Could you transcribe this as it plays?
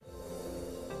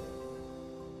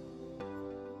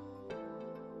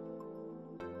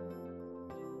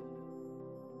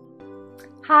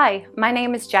Hi, my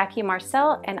name is Jackie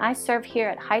Marcel, and I serve here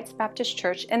at Heights Baptist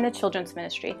Church in the Children's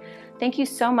Ministry. Thank you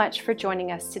so much for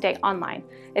joining us today online.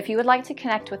 If you would like to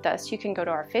connect with us, you can go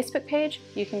to our Facebook page,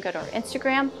 you can go to our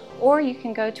Instagram, or you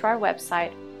can go to our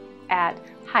website at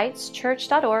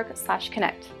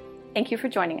heightschurch.org/connect. Thank you for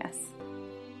joining us.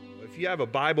 If you have a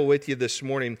Bible with you this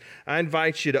morning, I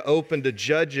invite you to open to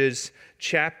Judges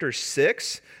chapter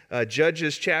 6.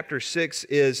 Judges chapter 6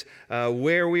 is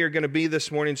where we are going to be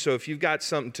this morning. So if you've got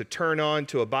something to turn on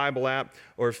to a Bible app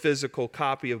or a physical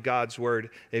copy of God's Word,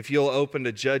 if you'll open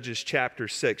to Judges chapter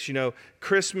 6. You know,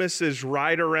 Christmas is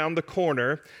right around the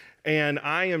corner, and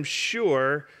I am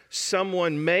sure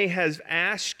someone may have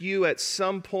asked you at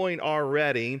some point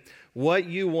already what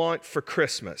you want for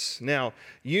Christmas. Now,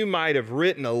 you might have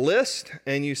written a list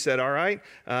and you said, all right,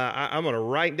 I'm going to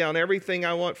write down everything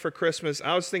I want for Christmas.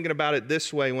 I was thinking about it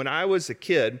this way. When I was a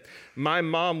kid, my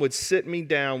mom would sit me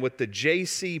down with the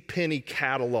J.C. Penney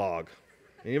catalog.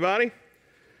 Anybody?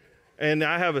 And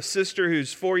I have a sister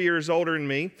who's 4 years older than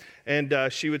me, and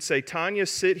she would say, Tanya,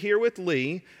 sit here with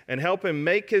Lee and help him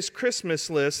make his Christmas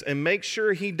list and make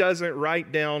sure he doesn't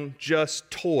write down just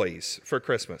toys for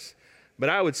Christmas. But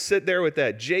I would sit there with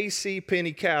that J.C.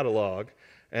 Penney catalog,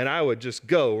 and I would just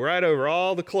go right over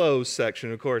all the clothes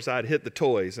section. Of course, I'd hit the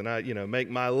toys, and I'd, make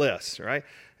my list, right?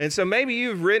 And so maybe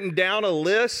you've written down a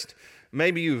list.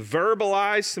 Maybe you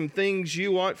verbalized some things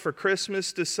you want for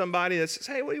Christmas to somebody that says,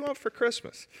 hey, what do you want for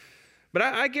Christmas? But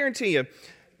I guarantee you,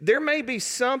 there may be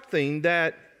something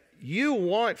that you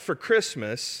want for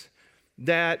Christmas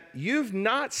that you've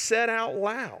not said out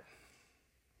loud.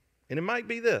 And it might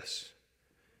be this.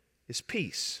 Is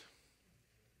peace.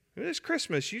 This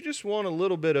Christmas, you just want a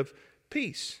little bit of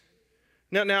peace.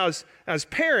 Now as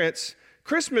parents,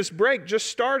 Christmas break just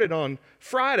started on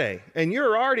Friday, and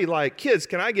you're already like, kids,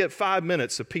 can I get 5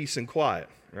 minutes of peace and quiet,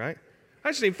 right? I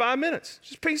just need 5 minutes,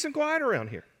 just peace and quiet around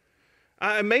here.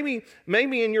 Maybe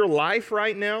in your life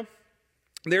right now,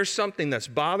 there's something that's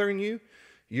bothering you.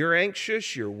 You're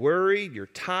anxious, you're worried, you're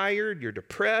tired, you're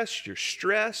depressed, you're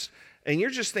stressed, and you're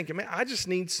just thinking, man, I just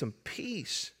need some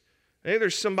peace. Maybe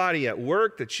there's somebody at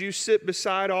work that you sit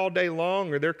beside all day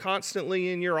long, or they're constantly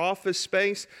in your office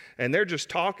space, and they're just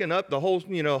talking up the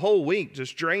whole week,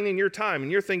 just draining your time.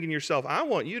 And you're thinking to yourself, I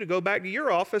want you to go back to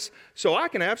your office so I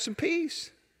can have some peace.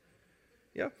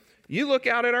 Yeah. You look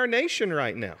out at our nation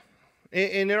right now.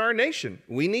 And in our nation,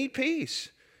 we need peace.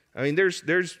 I mean, there's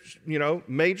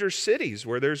major cities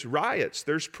where there's riots,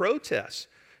 there's protests.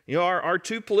 Our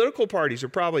two political parties are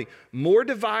probably more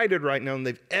divided right now than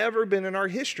they've ever been in our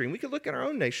history. And we could look at our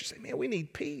own nation and say, man, we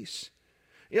need peace.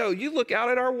 You look out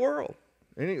at our world,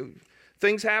 and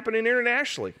things happening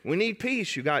internationally. We need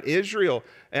peace. You got Israel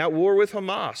at war with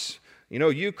Hamas.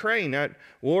 Ukraine at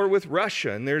war with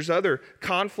Russia, and there's other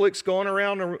conflicts going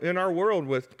around in our world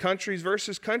with countries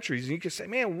versus countries. And you can say,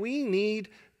 man, we need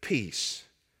peace.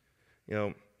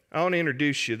 I want to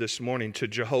introduce you this morning to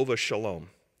Jehovah Shalom.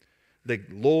 The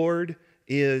Lord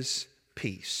is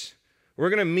peace. We're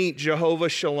going to meet Jehovah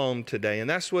Shalom today, and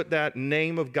that's what that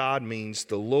name of God means.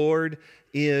 The Lord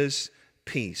is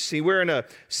peace. See, we're in a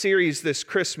series this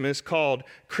Christmas called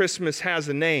Christmas Has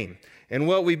a Name. And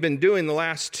what we've been doing the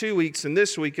last 2 weeks and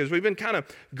this week is we've been kind of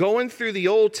going through the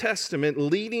Old Testament,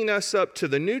 leading us up to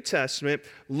the New Testament,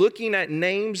 looking at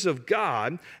names of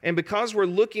God. And because we're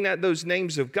looking at those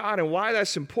names of God, and why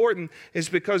that's important is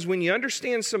because when you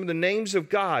understand some of the names of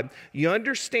God, you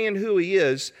understand who He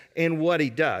is and what He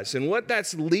does. And what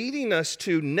that's leading us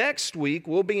to next week,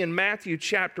 we'll be in Matthew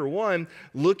chapter 1,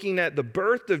 looking at the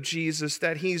birth of Jesus,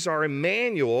 that He's our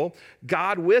Emmanuel,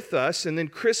 God with us. And then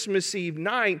Christmas Eve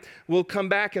night, we'll come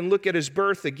back and look at His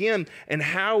birth again and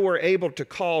how we're able to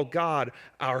call God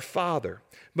our Father.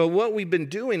 But what we've been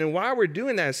doing and why we're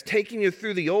doing that is taking you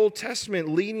through the Old Testament,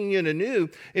 leading you to new,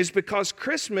 is because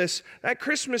Christmas, that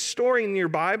Christmas story in your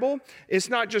Bible, is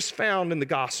not just found in the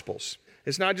Gospels.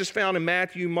 It's not just found in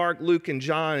Matthew, Mark, Luke, and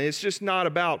John. It's just not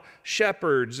about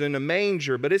shepherds and a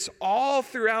manger, but it's all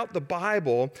throughout the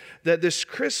Bible that this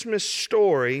Christmas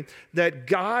story, that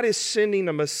God is sending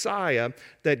a Messiah,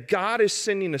 that God is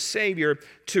sending a Savior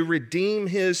to redeem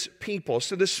His people.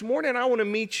 So this morning I want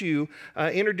to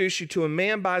introduce you to a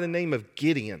man by the name of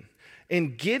Gideon.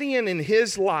 And Gideon, in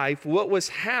his life, what was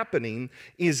happening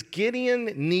is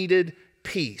Gideon needed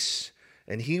peace.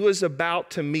 And he was about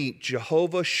to meet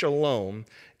Jehovah Shalom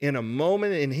in a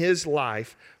moment in his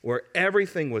life where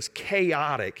everything was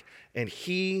chaotic and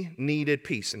he needed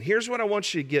peace. And here's what I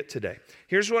want you to get today.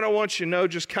 Here's what I want you to know,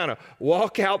 just kind of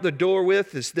walk out the door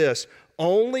with, is this.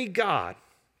 Only God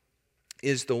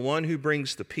is the one who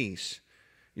brings the peace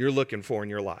you're looking for in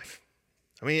your life.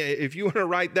 I mean, if you want to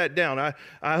write that down,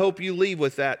 I hope you leave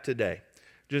with that today.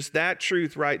 Just that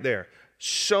truth right there.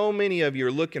 So many of you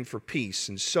are looking for peace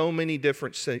in so many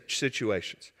different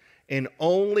situations. And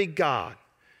only God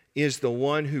is the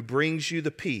one who brings you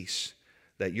the peace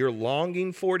that you're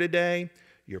longing for today,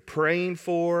 you're praying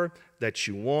for, that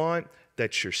you want,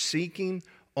 that you're seeking.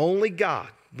 Only God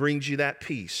brings you that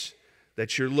peace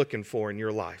that you're looking for in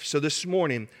your life. So this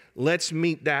morning, let's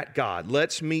meet that God.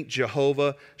 Let's meet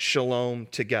Jehovah Shalom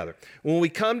together. When we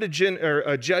come to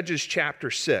Judges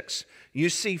chapter 6, you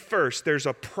see first there's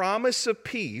a promise of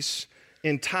peace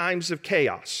in times of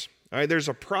chaos. All right, there's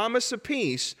a promise of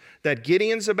peace that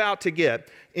Gideon's about to get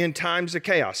in times of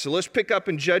chaos. So let's pick up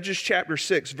in Judges chapter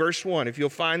 6, verse 1, if you'll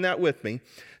find that with me. It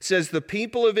says, the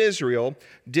people of Israel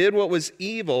did what was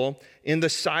evil in the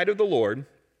sight of the Lord,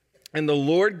 and the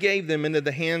Lord gave them into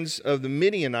the hands of the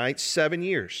Midianites 7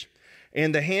 years.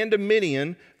 And the hand of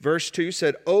Midian, verse 2,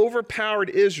 said, overpowered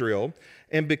Israel,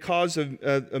 and because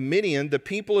of Midian, the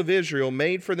people of Israel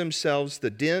made for themselves the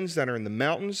dens that are in the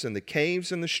mountains and the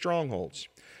caves and the strongholds.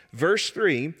 Verse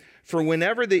 3, for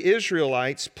whenever the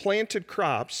Israelites planted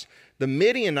crops, the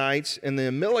Midianites and the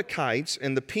Amalekites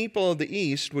and the people of the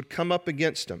east would come up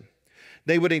against them.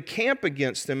 They would encamp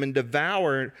against them and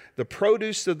devour the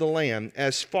produce of the land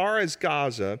as far as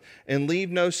Gaza and leave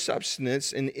no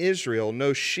substance in Israel,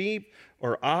 no sheep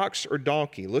or ox or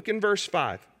donkey. Look in verse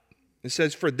 5. It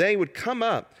says, for they would come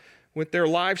up with their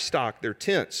livestock, their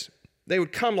tents. They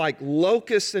would come like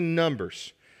locusts in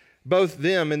numbers, both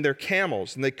them and their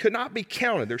camels, and they could not be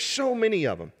counted. There's so many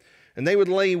of them. And they would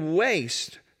lay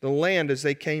waste the land as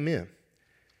they came in.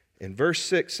 And verse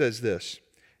 6 says this,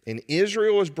 and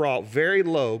Israel was brought very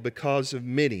low because of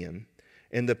Midian,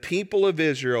 and the people of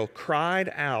Israel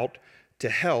cried out to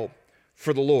help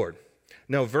for the Lord.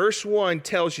 Now, verse 1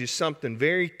 tells you something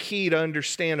very key to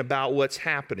understand about what's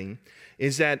happening,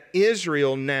 is that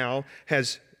Israel now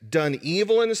has done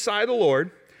evil in the sight of the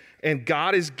Lord, and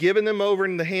God has given them over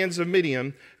in the hands of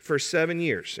Midian for 7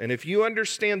 years. And if you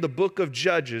understand the book of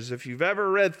Judges, if you've ever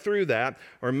read through that,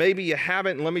 or maybe you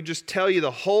haven't, let me just tell you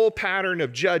the whole pattern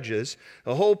of Judges.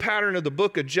 The whole pattern of the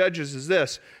book of Judges is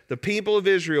this. The people of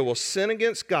Israel will sin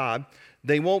against God.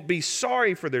 They won't be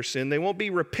sorry for their sin. They won't be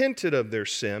repentant of their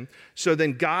sin. So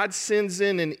then God sends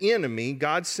in an enemy.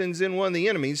 God sends in one of the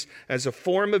enemies as a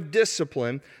form of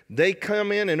discipline. They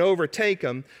come in and overtake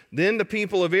them. Then the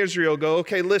people of Israel go,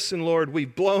 okay, listen, Lord,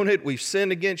 we've blown it. We've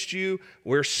sinned against you.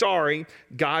 We're sorry.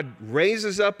 God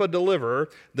raises up a deliverer.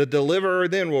 The deliverer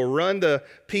then will run the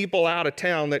people out of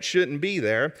town that shouldn't be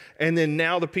there. And then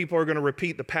now the people are going to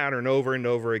repeat the pattern over and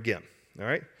over again. All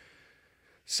right?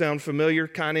 Sound familiar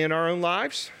kind of in our own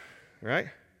lives, right?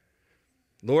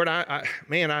 Lord, I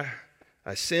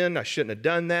sinned. I shouldn't have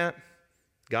done that.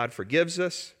 God forgives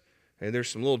us. And there's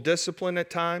some little discipline at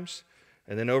times.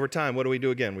 And then over time, what do we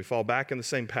do again? We fall back in the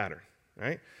same pattern,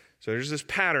 right? So there's this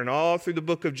pattern all through the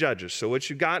book of Judges. So what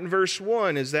you got in verse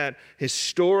 1 is that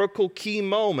historical key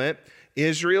moment.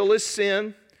 Israel has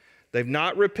sinned. They've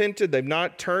not repented. They've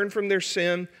not turned from their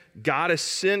sin. God has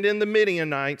sent in the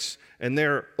Midianites, and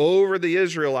they're over the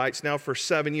Israelites now for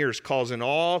 7 years, causing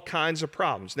all kinds of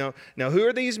problems. Now, who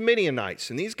are these Midianites?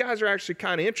 And these guys are actually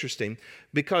kind of interesting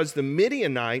because the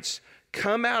Midianites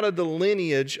come out of the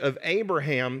lineage of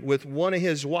Abraham with one of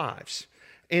his wives.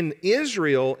 And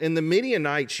Israel and the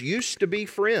Midianites used to be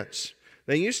friends.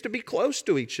 They used to be close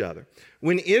to each other.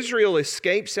 When Israel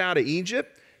escapes out of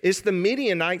Egypt, it's the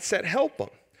Midianites that help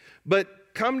them.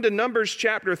 But come to Numbers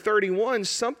chapter 31,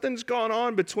 something's gone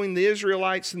on between the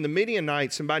Israelites and the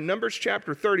Midianites. And by Numbers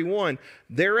chapter 31,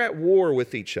 they're at war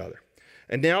with each other.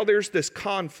 And now there's this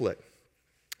conflict.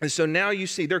 And so now you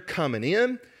see they're coming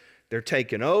in. They're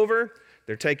taking over.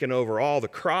 They're taking over all the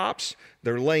crops.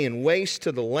 They're laying waste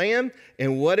to the land.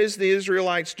 And what does the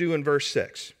Israelites do in verse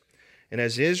 6? And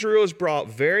as Israel is brought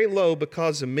very low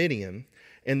because of Midian,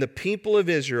 and the people of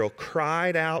Israel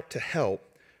cried out to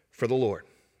help for the Lord.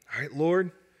 All right,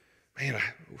 Lord, man,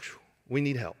 we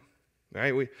need help. All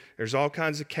right, there's all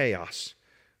kinds of chaos.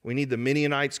 We need the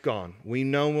Midianites gone. We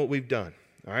know what we've done.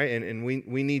 All right, and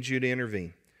we need you to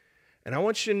intervene. And I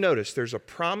want you to notice there's a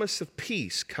promise of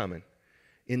peace coming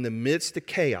in the midst of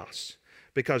chaos.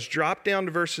 Because drop down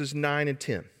to verses 9 and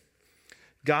 10.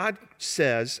 God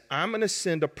says, I'm going to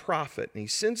send a prophet. And he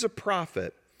sends a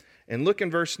prophet. And look in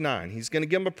verse 9. He's going to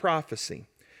give him a prophecy.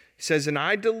 He says, and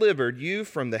I delivered you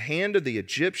from the hand of the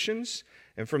Egyptians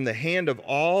and from the hand of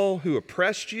all who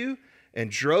oppressed you and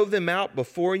drove them out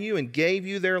before you and gave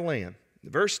you their land.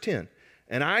 Verse 10,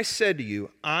 and I said to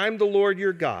you, I'm the Lord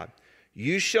your God.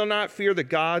 You shall not fear the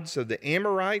gods of the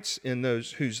Amorites in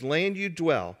those whose land you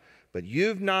dwell, but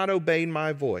you've not obeyed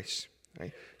my voice.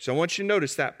 Right? So I want you to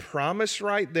notice that promise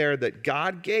right there that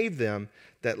God gave them,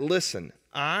 that listen,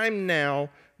 I'm now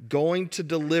going to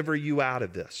deliver you out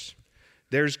of this.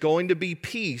 There's going to be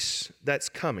peace that's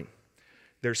coming.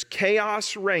 There's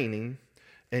chaos reigning,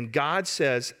 and God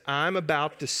says, I'm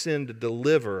about to send a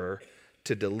deliverer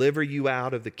to deliver you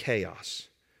out of the chaos.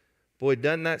 Boy,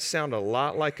 doesn't that sound a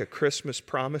lot like a Christmas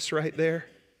promise right there?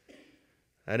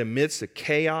 That amidst the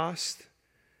chaos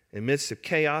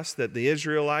that the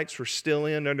Israelites were still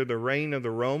in under the reign of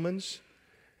the Romans,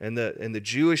 and the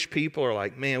Jewish people are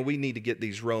like, man, we need to get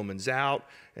these Romans out,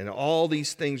 and all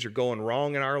these things are going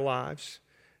wrong in our lives,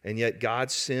 and yet God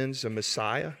sends a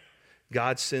Messiah.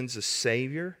 God sends a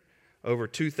Savior over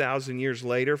 2,000 years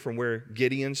later from where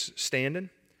Gideon's standing.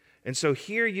 And so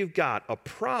here you've got a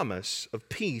promise of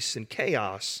peace and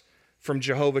chaos from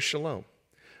Jehovah Shalom.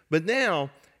 But now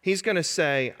he's going to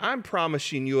say, I'm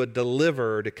promising you a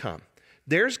deliverer to come.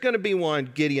 There's going to be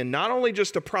one, Gideon, not only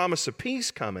just a promise of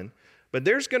peace coming, but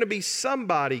there's going to be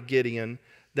somebody, Gideon,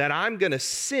 that I'm going to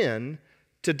send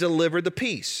to deliver the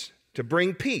peace, to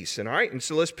bring peace. And all right, and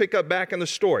so let's pick up back in the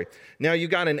story. Now you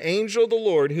got an angel of the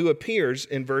Lord who appears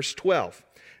in verse 12.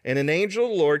 And an angel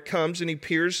of the Lord comes and he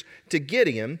appears to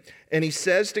Gideon, and he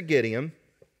says to Gideon,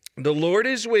 the Lord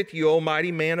is with you, O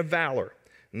mighty man of valor.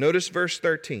 Notice verse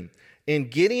 13. And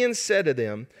Gideon said to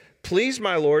them, please,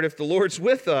 my Lord, if the Lord's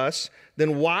with us,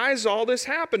 then why has all this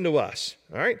happened to us?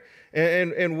 All right.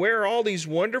 And where are all these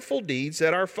wonderful deeds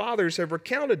that our fathers have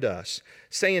recounted to us,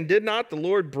 saying, did not the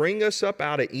Lord bring us up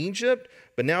out of Egypt?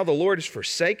 But now the Lord has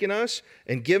forsaken us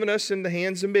and given us in the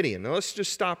hands of Midian. Now let's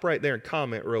just stop right there and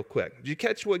comment real quick. Did you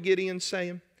catch what Gideon's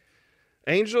saying?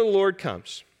 Angel of the Lord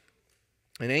comes.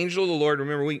 An angel of the Lord,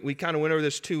 remember we kind of went over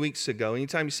this 2 weeks ago.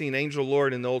 Anytime you see an angel of the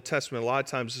Lord in the Old Testament, a lot of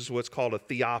times this is what's called a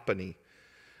theophany.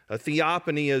 A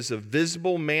theophany is a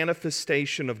visible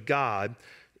manifestation of God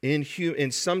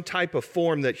in some type of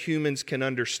form that humans can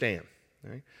understand.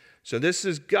 Right? So this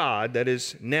is God that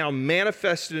is now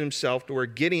manifested himself to where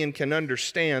Gideon can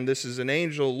understand this is an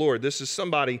angel of the Lord. This is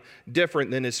somebody different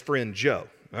than his friend Joe.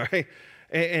 All right?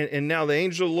 And now the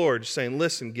angel of the Lord is saying,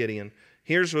 listen, Gideon,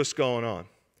 here's what's going on.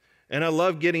 And I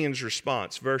love Gideon's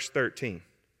response, verse 13.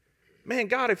 Man,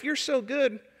 God, if you're so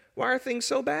good, why are things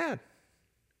so bad?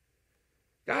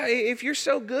 God, if you're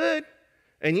so good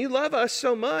and you love us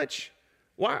so much,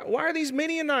 why are these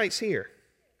Midianites here?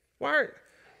 Why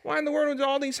in the world are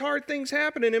all these hard things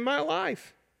happening in my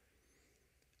life?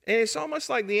 And it's almost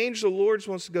like the angel of the Lord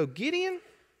wants to go, Gideon,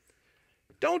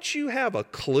 don't you have a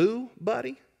clue,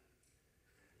 buddy?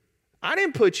 I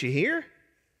didn't put you here.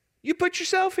 You put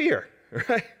yourself here,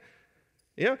 right?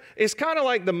 You know, it's kind of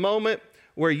like the moment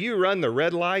where you run the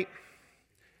red light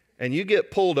and you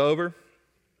get pulled over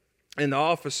and the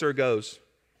officer goes,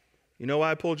 you know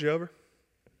why I pulled you over?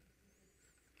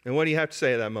 And what do you have to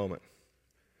say at that moment?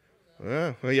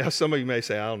 Well, yeah, some of you may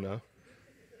say, I don't know.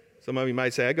 Some of you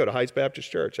might say, I go to Heights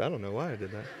Baptist Church. I don't know why I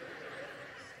did that.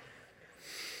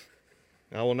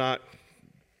 I will not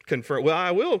confirm. Well,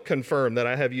 I will confirm that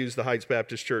I have used the Heights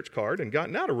Baptist Church card and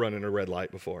gotten out of running a red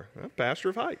light before. I'm pastor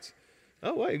of Heights.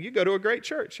 Oh, wait, you go to a great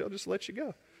church. They'll just let you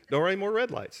go. Don't run any more red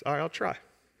lights. All right, I'll try.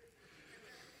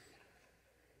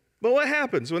 But what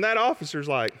happens when that officer's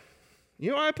like, you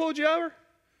know why I pulled you over?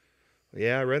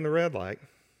 Yeah, I ran the red light.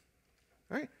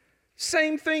 All right.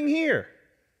 Same thing here.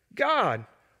 God,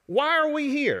 why are we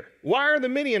here? Why are the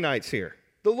Midianites here?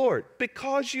 The Lord,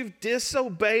 because you've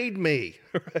disobeyed me,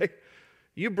 right?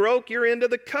 You broke your end of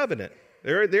the covenant.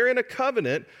 They're in a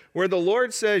covenant where the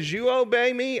Lord says, you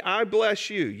obey me, I bless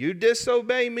you. You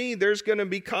disobey me, there's going to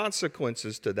be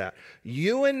consequences to that.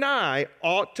 You and I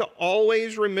ought to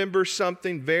always remember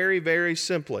something very, very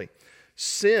simply.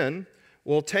 Sin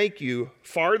will take you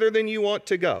farther than you want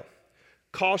to go,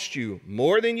 cost you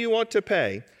more than you want to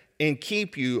pay, and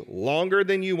keep you longer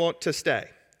than you want to stay.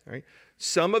 Right?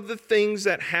 Some of the things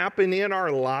that happen in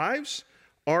our lives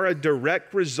are a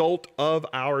direct result of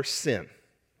our sin.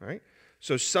 Right?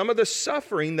 So some of the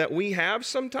suffering that we have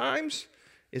sometimes,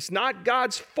 it's not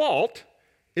God's fault.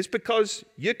 It's because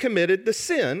you committed the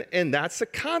sin, and that's a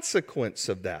consequence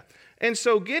of that. And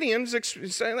so Gideon's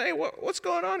saying, hey, what's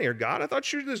going on here, God? I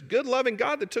thought you were this good, loving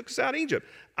God that took us out of Egypt.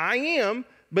 I am,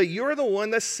 but you're the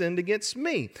one that sinned against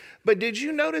me. But did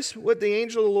you notice what the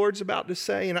angel of the Lord's about to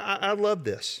say? And I love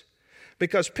this.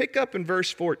 Because pick up in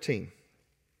verse 14.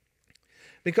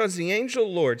 Because the angel of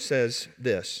the Lord says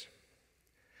this.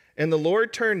 And the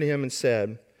Lord turned to him and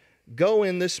said, go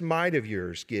in this might of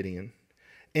yours, Gideon,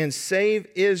 and save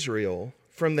Israel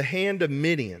from the hand of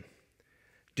Midian.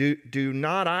 Do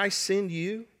not I send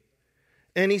you?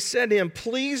 And he said to him,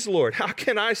 please, Lord, how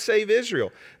can I save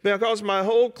Israel? Because my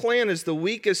whole clan is the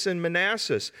weakest in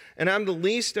Manasseh, and I'm the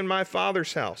least in my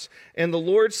father's house. And the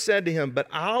Lord said to him, but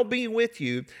I'll be with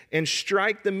you and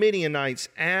strike the Midianites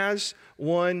as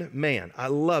one man. I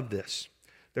love this.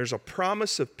 There's a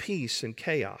promise of peace in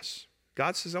chaos.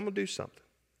 God says, I'm going to do something.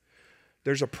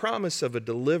 There's a promise of a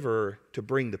deliverer to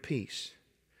bring the peace.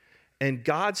 And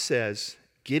God says,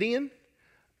 Gideon,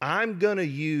 I'm going to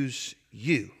use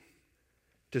you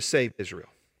to save Israel.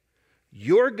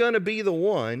 You're going to be the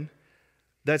one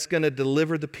that's going to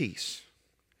deliver the peace.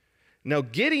 Now,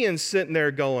 Gideon's sitting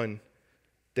there going,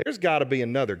 there's got to be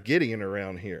another Gideon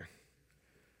around here.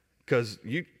 Because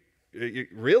you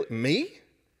really, me?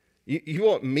 You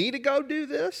want me to go do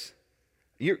this?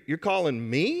 You're calling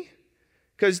me?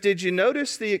 Because did you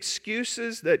notice the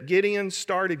excuses that Gideon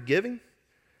started giving?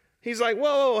 He's like,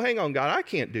 whoa, hang on, God, I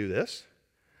can't do this.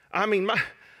 I mean,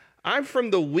 I'm from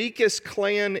the weakest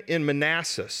clan in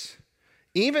Manasseh.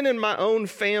 Even in my own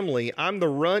family, I'm the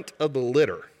runt of the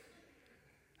litter.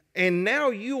 And now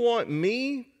you want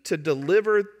me to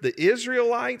deliver the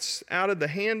Israelites out of the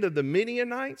hand of the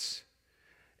Midianites?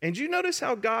 And you notice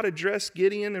how God addressed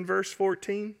Gideon in verse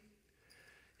 14?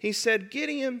 He said,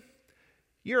 Gideon,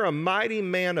 you're a mighty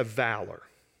man of valor.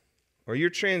 Or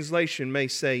your translation may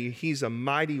say he's a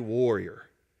mighty warrior.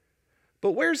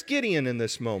 But where's Gideon in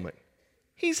this moment?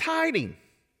 He's hiding,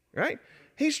 right?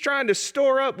 He's trying to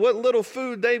store up what little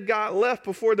food they've got left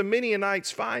before the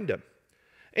Midianites find him.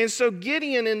 And so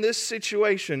Gideon in this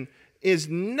situation is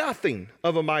nothing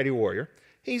of a mighty warrior.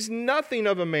 He's nothing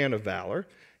of a man of valor.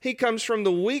 He comes from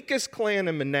the weakest clan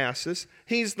in Manasseh.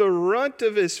 He's the runt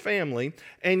of his family.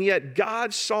 And yet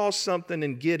God saw something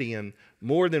in Gideon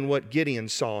more than what Gideon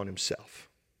saw in himself.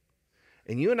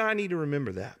 And you and I need to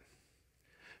remember that.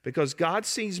 Because God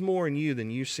sees more in you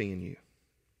than you see in you.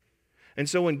 And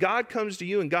so when God comes to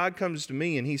you and God comes to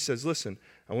me and he says, listen,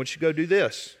 I want you to go do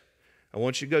this. I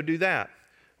want you to go do that.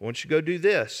 I want you to go do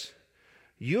this.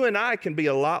 You and I can be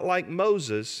a lot like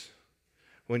Moses.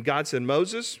 When God said,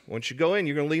 Moses, I want you to go in.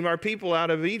 You're going to lead our people out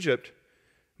of Egypt.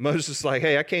 Moses is like,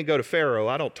 hey, I can't go to Pharaoh.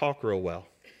 I don't talk real well.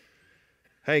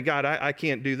 Hey, God, I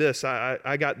can't do this.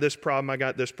 I got this problem. I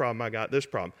got this problem. I got this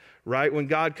problem. Right? When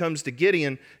God comes to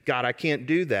Gideon, God, I can't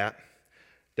do that.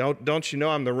 Don't you know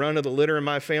I'm the run of the litter in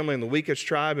my family and the weakest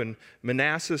tribe in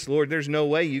Manasseh? Lord, there's no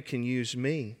way you can use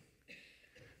me.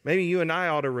 Maybe you and I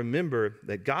ought to remember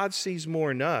that God sees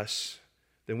more in us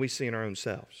than we see in our own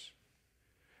selves.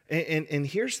 And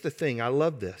here's the thing. I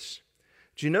love this.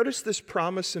 Do you notice this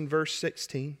promise in verse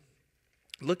 16?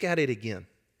 Look at it again.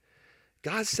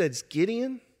 God says,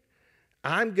 Gideon,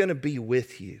 I'm going to be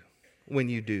with you when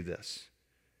you do this.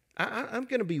 I'm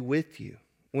going to be with you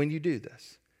when you do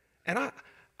this. And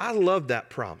I love that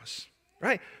promise,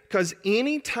 right? Because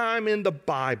any time in the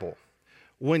Bible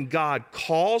when God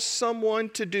calls someone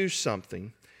to do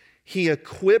something, he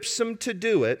equips them to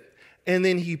do it, and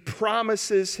then he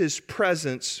promises his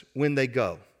presence when they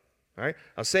go. All right?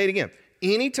 I'll say it again.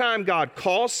 Anytime God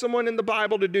calls someone in the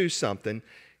Bible to do something,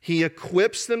 he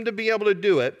equips them to be able to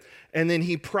do it, and then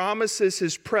he promises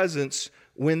his presence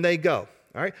when they go.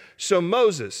 All right? So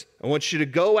Moses, I want you to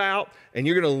go out and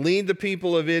you're going to lead the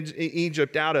people of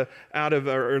Egypt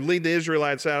or lead the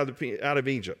Israelites out of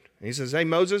Egypt. And he says, hey,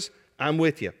 Moses, I'm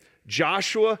with you.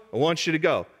 Joshua, I want you to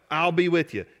go. I'll be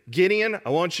with you. Gideon, I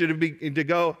want you to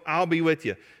go. I'll be with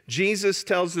you. Jesus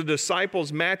tells the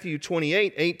disciples, Matthew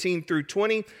 28, 18 through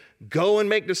 20, go and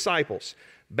make disciples.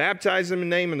 Baptize them in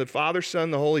the name of the Father, Son,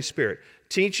 and the Holy Spirit,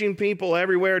 teaching people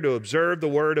everywhere to observe the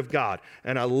word of God.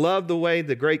 And I love the way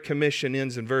the Great Commission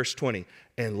ends in verse 20.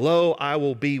 And lo, I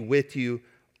will be with you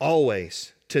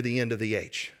always to the end of the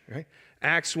age. Right?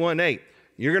 Acts 1:8.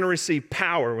 You're going to receive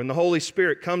power when the Holy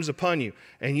Spirit comes upon you,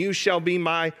 and you shall be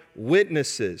my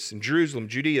witnesses in Jerusalem,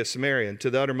 Judea, Samaria, and to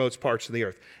the uttermost parts of the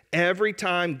earth. Every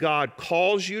time God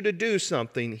calls you to do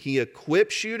something, he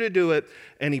equips you to do it,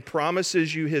 and he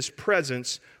promises you his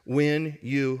presence when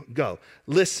you go.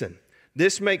 Listen,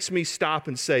 this makes me stop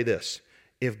and say this.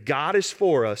 If God is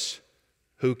for us,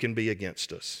 who can be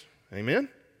against us? Amen?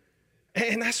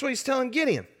 And that's what he's telling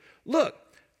Gideon. Look,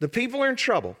 the people are in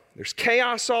trouble. There's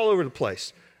chaos all over the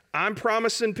place. I'm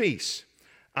promising peace.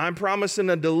 I'm promising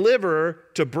a deliverer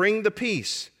to bring the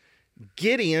peace.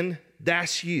 Gideon,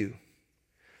 that's you.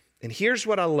 And here's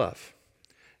what I love.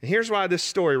 And here's why this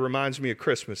story reminds me of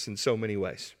Christmas in so many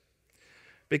ways.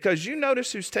 Because you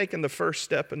notice who's taking the first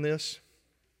step in this?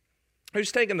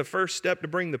 Who's taking the first step to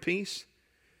bring the peace?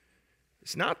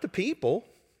 It's not the people.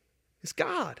 It's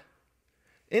God.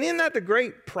 And isn't that the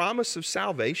great promise of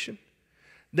salvation?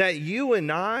 That you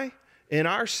and I, in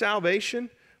our salvation,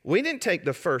 We didn't take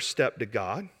the first step to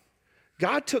God.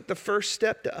 God took the first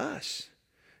step to us.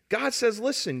 God says,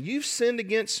 listen, you've sinned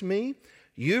against me.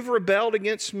 You've rebelled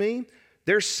against me.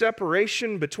 There's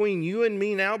separation between you and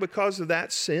me now because of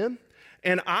that sin.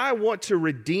 And I want to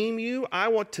redeem you. I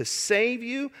want to save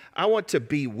you. I want to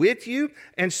be with you.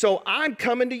 And so I'm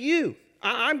coming to you.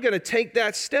 I'm going to take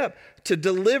that step to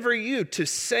deliver you, to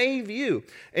save you.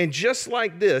 And just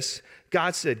like this,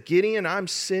 God said, Gideon, I'm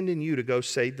sending you to go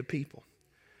save the people.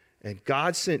 And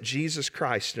God sent Jesus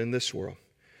Christ in this world,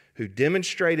 who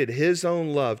demonstrated his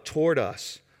own love toward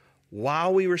us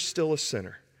while we were still a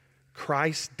sinner.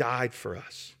 Christ died for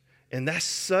us. And that's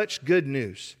such good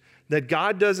news that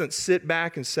God doesn't sit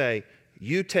back and say,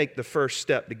 you take the first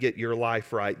step to get your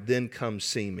life right, then come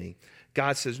see me.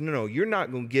 God says, no, you're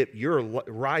not going to get your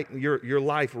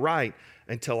life right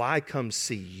until I come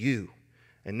see you.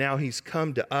 And now he's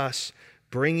come to us,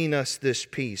 bringing us this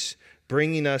peace,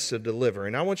 bringing us a deliverer.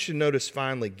 And I want you to notice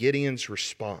finally Gideon's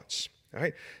response. All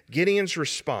right? Gideon's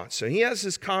response. So he has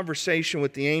this conversation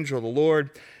with the angel of the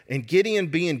Lord, and Gideon,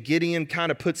 being Gideon,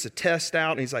 kind of puts a test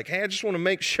out, and he's like, hey, I just want to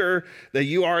make sure that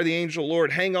you are the angel of the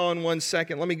Lord. Hang on 1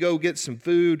 second. Let me go get some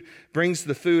food. Brings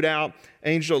the food out.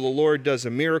 Angel of the Lord does a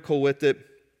miracle with it.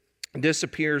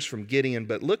 Disappears from Gideon.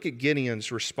 But look at Gideon's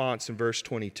response in verse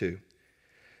 22. It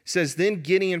says, then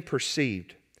Gideon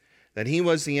perceived that he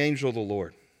was the angel of the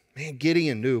Lord. Man,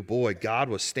 Gideon knew, boy, God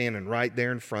was standing right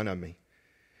there in front of me.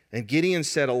 And Gideon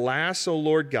said, alas, O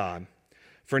Lord God,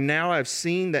 for now I've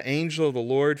seen the angel of the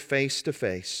Lord face to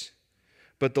face.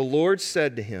 But the Lord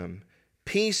said to him,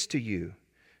 peace to you,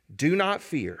 do not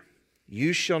fear,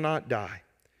 you shall not die.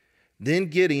 Then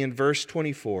Gideon, verse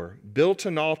 24, built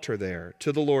an altar there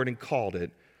to the Lord and called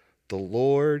it, the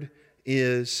Lord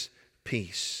is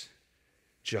peace.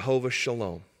 Jehovah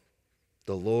Shalom,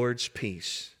 the Lord's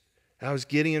peace. That was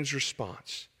Gideon's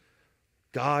response.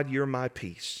 God, you're my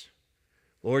peace.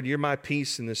 Lord, you're my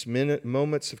peace in this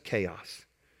moments of chaos.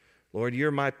 Lord,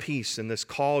 you're my peace in this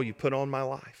call you put on my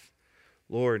life.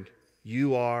 Lord,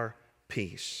 you are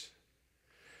peace.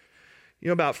 You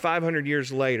know, about 500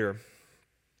 years later,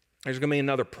 there's going to be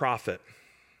another prophet,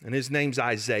 and his name's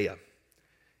Isaiah.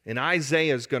 And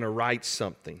Isaiah is going to write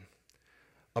something,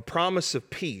 a promise of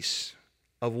peace,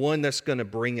 of one that's going to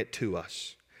bring it to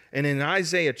us. And in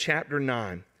Isaiah chapter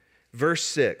 9, verse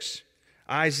 6,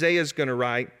 Isaiah is going to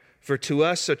write, for to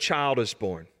us a child is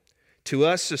born, to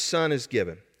us a son is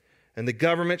given, and the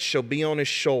government shall be on his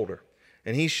shoulder,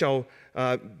 and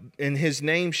his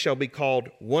name shall be called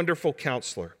Wonderful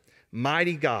Counselor,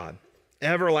 Mighty God,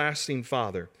 Everlasting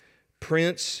Father,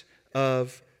 Prince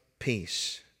of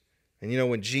Peace. And you know,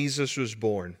 when Jesus was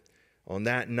born, on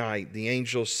that night, the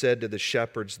angel said to the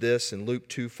shepherds this in Luke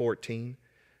 2:14,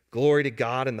 glory to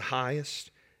God in the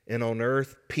highest, and on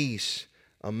earth peace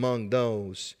among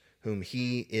those whom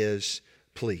he is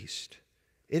pleased.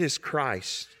 It is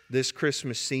Christ this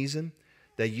Christmas season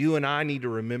that you and I need to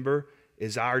remember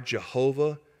is our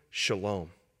Jehovah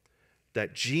Shalom.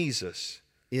 That Jesus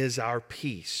is our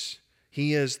peace.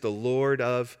 He is the Lord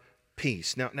of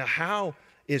peace. Now how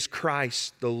is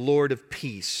Christ the Lord of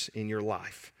peace in your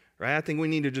life? Right? I think we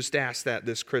need to just ask that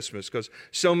this Christmas because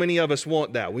so many of us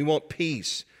want that. We want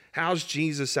peace. How's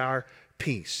Jesus our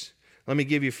peace? Let me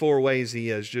give you 4 ways he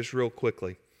is, just real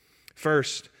quickly.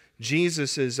 First,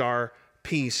 Jesus is our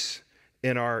peace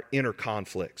in our inner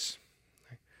conflicts.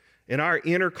 In our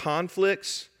inner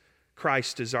conflicts,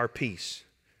 Christ is our peace.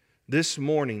 This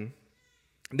morning,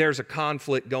 there's a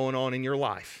conflict going on in your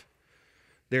life.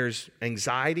 There's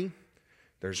anxiety,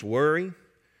 there's worry,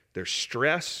 there's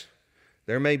stress.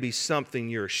 There may be something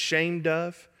you're ashamed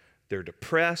of, they're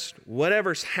depressed,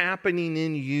 whatever's happening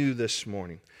in you this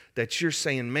morning that you're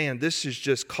saying, man, this is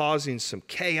just causing some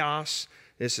chaos.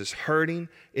 This is hurting.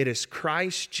 It is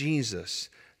Christ Jesus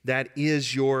that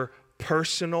is your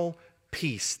personal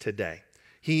peace today.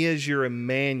 He is your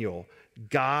Emmanuel.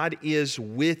 God is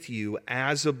with you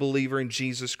as a believer in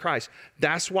Jesus Christ.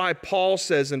 That's why Paul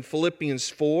says in Philippians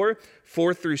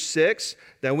 4:4-6,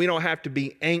 that we don't have to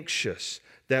be anxious,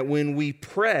 that when we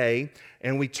pray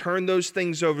and we turn those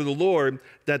things over to the Lord,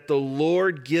 that the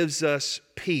Lord gives us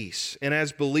peace. And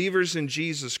as believers in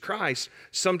Jesus Christ,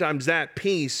 sometimes that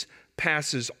peace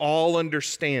passes all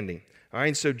understanding. All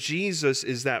right, so Jesus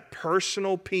is that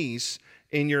personal peace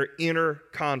in your inner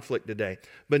conflict today.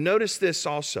 But notice this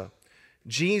also.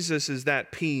 Jesus is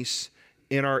that peace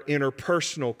in our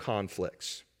interpersonal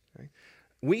conflicts. Okay?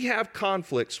 We have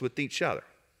conflicts with each other.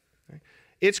 Okay?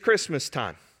 It's Christmas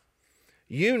time.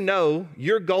 You know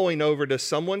you're going over to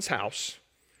someone's house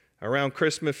around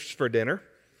Christmas for dinner,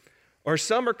 or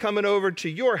some are coming over to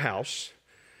your house,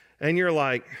 and you're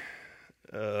like,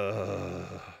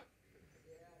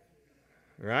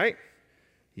 Right?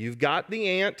 You've got the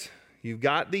aunt, you've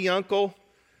got the uncle,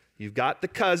 you've got the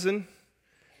cousin,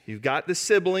 you've got the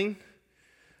sibling,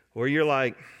 where you're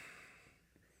like,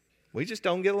 we just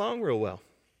don't get along real well.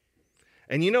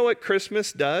 And you know what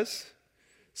Christmas does?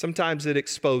 Sometimes it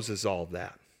exposes all of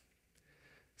that.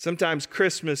 Sometimes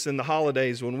Christmas and the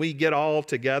holidays, when we get all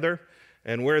together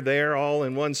and we're there all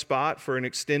in one spot for an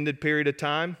extended period of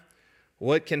time,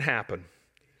 what can happen?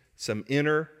 Some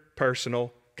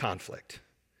interpersonal conflict.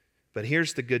 But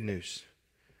here's the good news.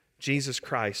 Jesus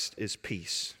Christ is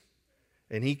peace,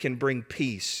 and he can bring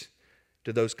peace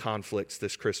to those conflicts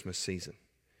this Christmas season.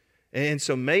 And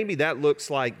so maybe that looks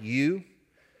like you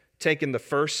taking the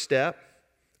first step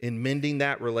in mending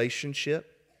that relationship.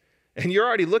 And you're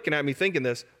already looking at me thinking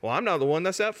this, well, I'm not the one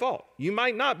that's at fault. You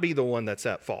might not be the one that's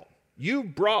at fault. You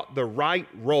brought the right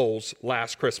rolls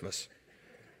last Christmas.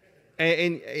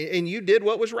 And you did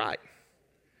what was right.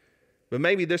 But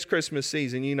maybe this Christmas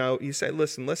season, you say,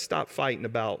 listen, let's stop fighting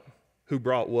about who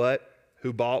brought what,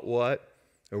 who bought what,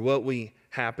 or what we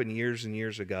happened years and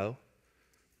years ago.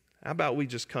 How about we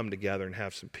just come together and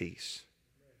have some peace?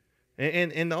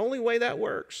 And the only way that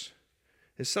works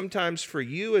is sometimes for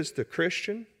you as the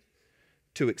Christian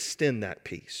to extend that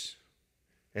peace.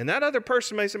 And that other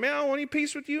person may say, man, I don't want any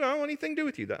peace with you. I don't want anything to do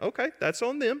with you. Okay, that's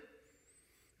on them.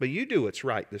 But you do what's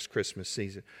right this Christmas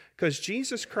season. Because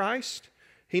Jesus Christ,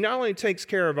 he not only takes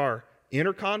care of our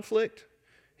inner conflict,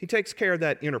 he takes care of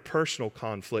that interpersonal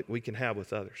conflict we can have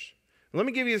with others. Let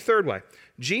me give you the third way.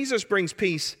 Jesus brings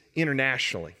peace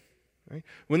internationally. Right?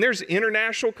 When there's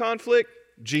international conflict,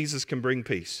 Jesus can bring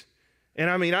peace. And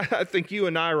I think you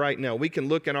and I right now, we can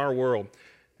look in our world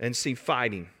and see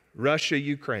fighting, Russia,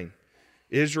 Ukraine,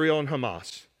 Israel, and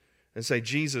Hamas, and say,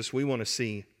 Jesus, we want to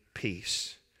see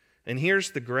peace. And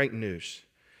here's the great news,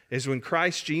 is when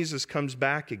Christ Jesus comes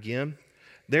back again,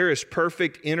 there is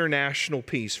perfect international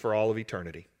peace for all of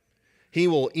eternity. He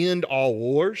will end all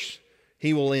wars.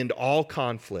 He will end all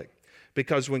conflict.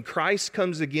 Because when Christ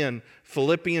comes again,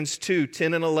 Philippians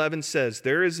 2:10 and 11 says,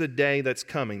 there is a day that's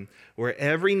coming where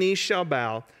every knee shall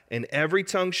bow and every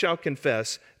tongue shall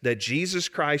confess that Jesus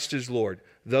Christ is Lord.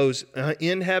 Those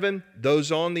in heaven,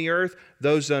 those on the earth,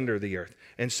 those under the earth.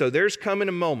 And so there's coming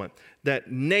a moment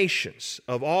that nations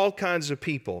of all kinds of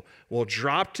people will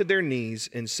drop to their knees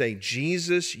and say,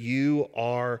 Jesus, you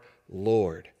are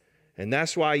Lord. And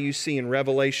that's why you see in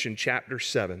Revelation chapter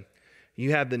 7,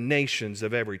 you have the nations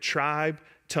of every tribe,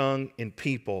 tongue, and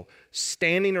people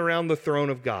standing around the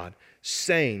throne of God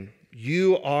saying,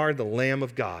 you are the Lamb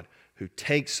of God who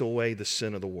takes away the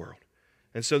sin of the world.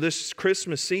 And so this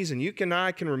Christmas season, you and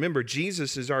I can remember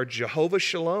Jesus is our Jehovah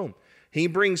Shalom. He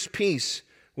brings peace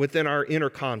within our inner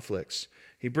conflicts.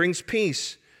 He brings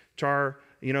peace to our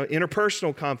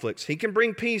interpersonal conflicts. He can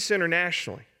bring peace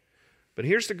internationally. But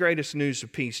here's the greatest news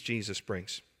of peace Jesus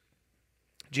brings.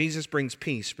 Jesus brings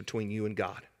peace between you and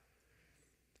God.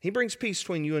 He brings peace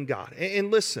between you and God.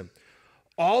 And listen,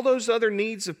 all those other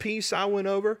needs of peace I went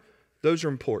over, those are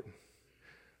important.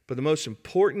 But the most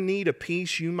important need of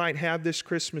peace you might have this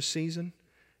Christmas season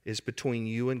is between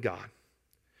you and God.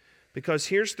 Because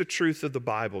here's the truth of the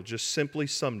Bible, just simply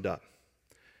summed up,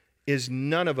 is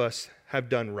none of us have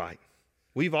done right.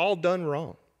 We've all done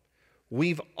wrong.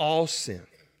 We've all sinned.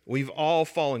 We've all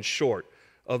fallen short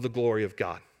of the glory of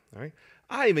God. All right?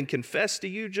 I even confess to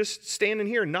you just standing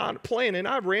here not planning,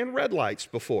 I've ran red lights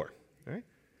before. Right?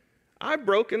 I've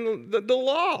broken the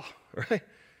law. Right?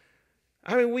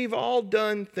 We've all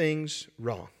done things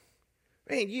wrong.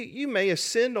 Man, you may have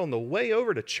sinned on the way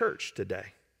over to church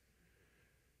today.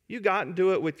 You got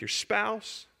into it with your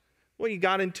spouse. Well, you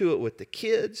got into it with the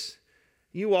kids.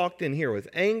 You walked in here with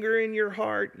anger in your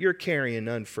heart. You're carrying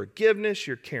unforgiveness.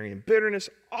 You're carrying bitterness.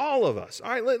 All of us.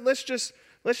 All right, let's just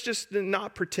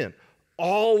not pretend.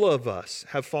 All of us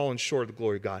have fallen short of the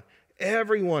glory of God.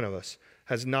 Every one of us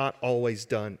has not always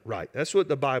done right. That's what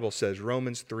the Bible says,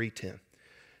 Romans 3:10.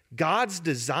 God's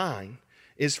design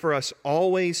is for us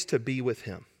always to be with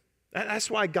Him.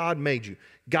 That's why God made you.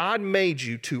 God made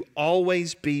you to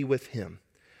always be with Him.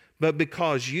 But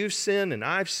because you've sinned and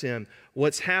I've sinned,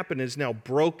 what's happened is now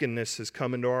brokenness has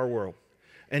come into our world.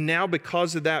 And now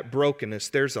because of that brokenness,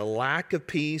 there's a lack of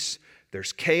peace.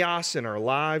 There's chaos in our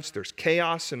lives. There's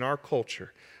chaos in our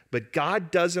culture. But God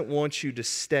doesn't want you to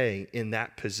stay in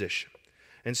that position.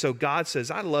 And so God says,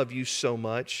 I love you so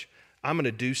much, I'm going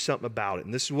to do something about it.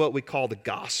 And this is what we call the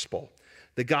gospel.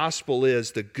 The gospel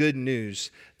is the good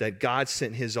news that God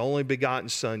sent his only begotten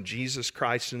Son, Jesus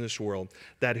Christ, in this world,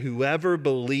 that whoever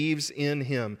believes in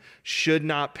him should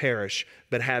not perish,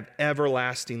 but have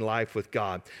everlasting life with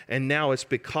God. And now it's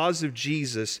because of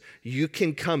Jesus, you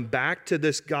can come back to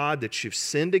this God that you've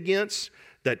sinned against,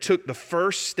 that took the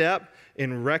first step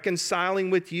in reconciling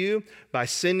with you by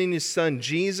sending his Son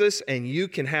Jesus, and you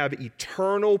can have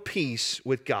eternal peace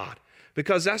with God.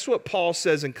 Because that's what Paul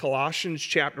says in Colossians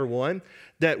chapter 1,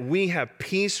 that we have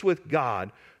peace with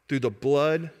God through the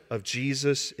blood of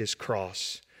Jesus, his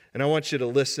cross. And I want you to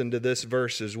listen to this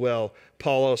verse as well.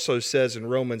 Paul also says in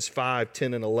Romans 5,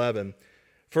 10 and 11,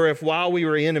 "For if while we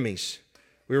were enemies,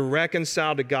 we were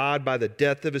reconciled to God by the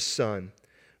death of his Son,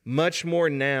 much more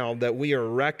now that we are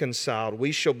reconciled,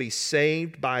 we shall be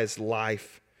saved by his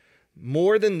life.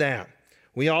 More than that,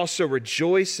 we also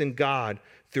rejoice in God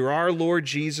through our Lord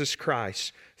Jesus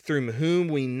Christ, through whom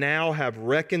we now have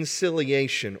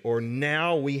reconciliation," or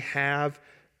now we have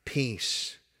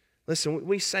peace. Listen,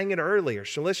 we sang it earlier,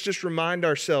 so let's just remind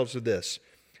ourselves of this.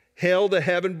 Hail the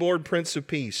heaven-born Prince of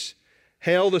Peace.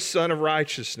 Hail the Son of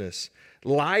Righteousness.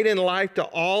 Light and life to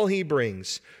all he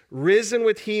brings. Risen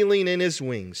with healing in his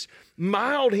wings.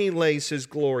 Mild he lays his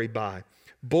glory by.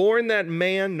 Born that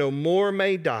man no more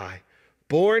may die.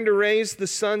 Born to raise the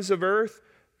sons of earth.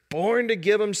 Born to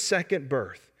give them second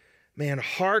birth. Man,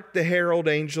 hark the herald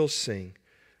angels sing.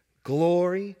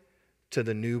 Glory to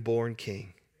the newborn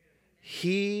King.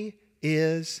 He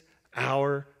is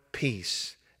our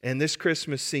peace. And this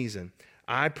Christmas season,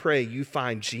 I pray you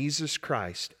find Jesus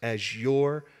Christ as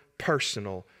your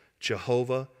personal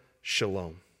Jehovah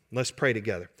Shalom. Let's pray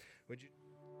together. You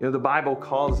know, the Bible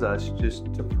calls us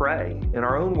just to pray in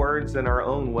our own words, in our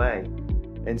own way.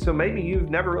 And so maybe you've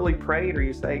never really prayed, or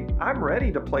you say, I'm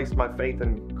ready to place my faith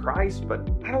in Christ, but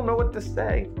I don't know what to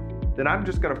say. Then I'm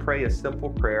just going to pray a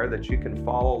simple prayer that you can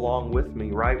follow along with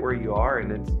me right where you are.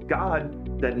 And it's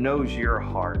God that knows your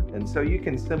heart. And so you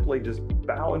can simply just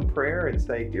bow in prayer and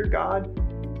say, Dear God,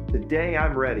 today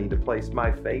I'm ready to place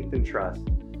my faith and trust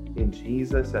in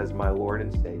Jesus as my Lord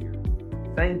and Savior.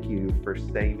 Thank you for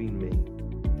saving me.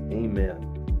 Amen.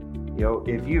 You know,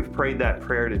 if you've prayed that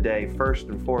prayer today, first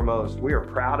and foremost, we are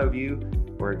proud of you.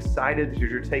 We're excited that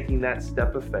you're taking that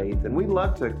step of faith, and we'd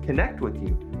love to connect with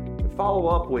you and follow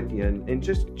up with you and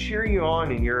just cheer you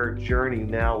on in your journey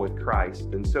now with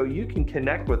Christ. And so you can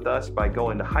connect with us by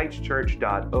going to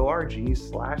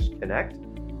heightschurch.org/connect.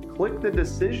 Click the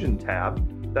decision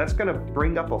tab. That's going to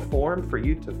bring up a form for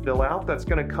you to fill out. That's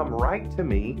going to come right to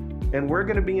me, and we're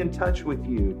going to be in touch with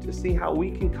you to see how we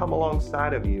can come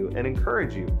alongside of you and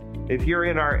encourage you. If you're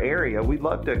in our area, we'd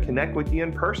love to connect with you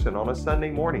in person on a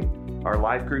Sunday morning. Our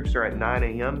life groups are at 9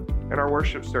 a.m. and our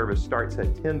worship service starts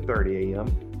at 10:30 a.m.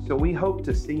 So we hope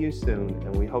to see you soon,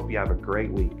 and we hope you have a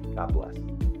great week. God bless.